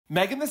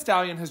Megan Thee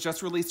Stallion has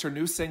just released her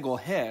new single,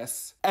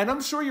 HISS, and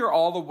I'm sure you're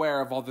all aware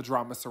of all the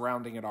drama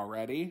surrounding it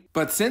already.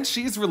 But since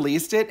she's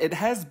released it, it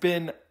has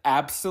been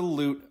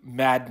absolute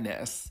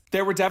madness.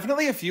 There were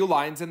definitely a few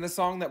lines in the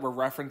song that were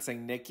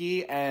referencing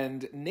Nicki,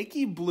 and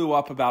Nicki blew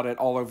up about it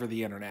all over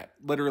the internet.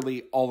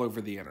 Literally all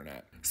over the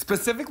internet.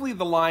 Specifically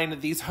the line,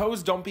 "These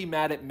hoes don't be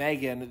mad at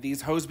Megan,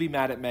 these hoes be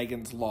mad at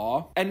Megan's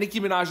law." And Nicki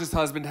Minaj's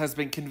husband has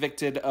been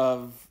convicted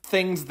of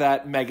things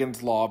that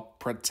Megan's law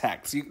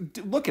protects. You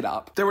look it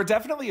up. There were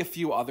definitely a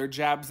few other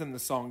jabs in the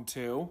song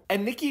too.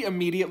 And Nicki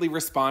immediately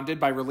responded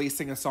by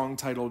releasing a song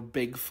titled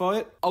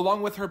Bigfoot,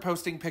 along with her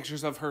posting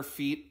pictures of her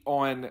feet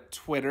on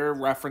Twitter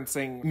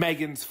referencing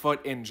Megan's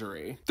foot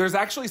injury. There's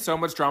actually so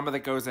much drama that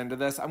goes into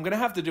this. I'm gonna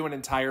have to do an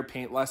entire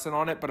paint lesson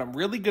on it, but I'm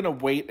really gonna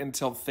wait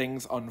until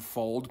things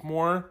unfold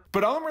more.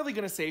 But all I'm really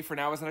gonna say for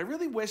now is that I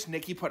really wish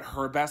Nicki put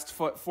her best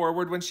foot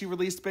forward when she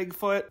released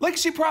Bigfoot. Like,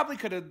 she probably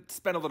could have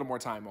spent a little more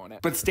time on it.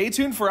 But stay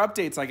tuned for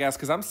updates, I guess,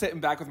 because I'm sitting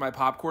back with my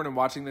popcorn and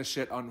watching this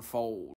shit unfold.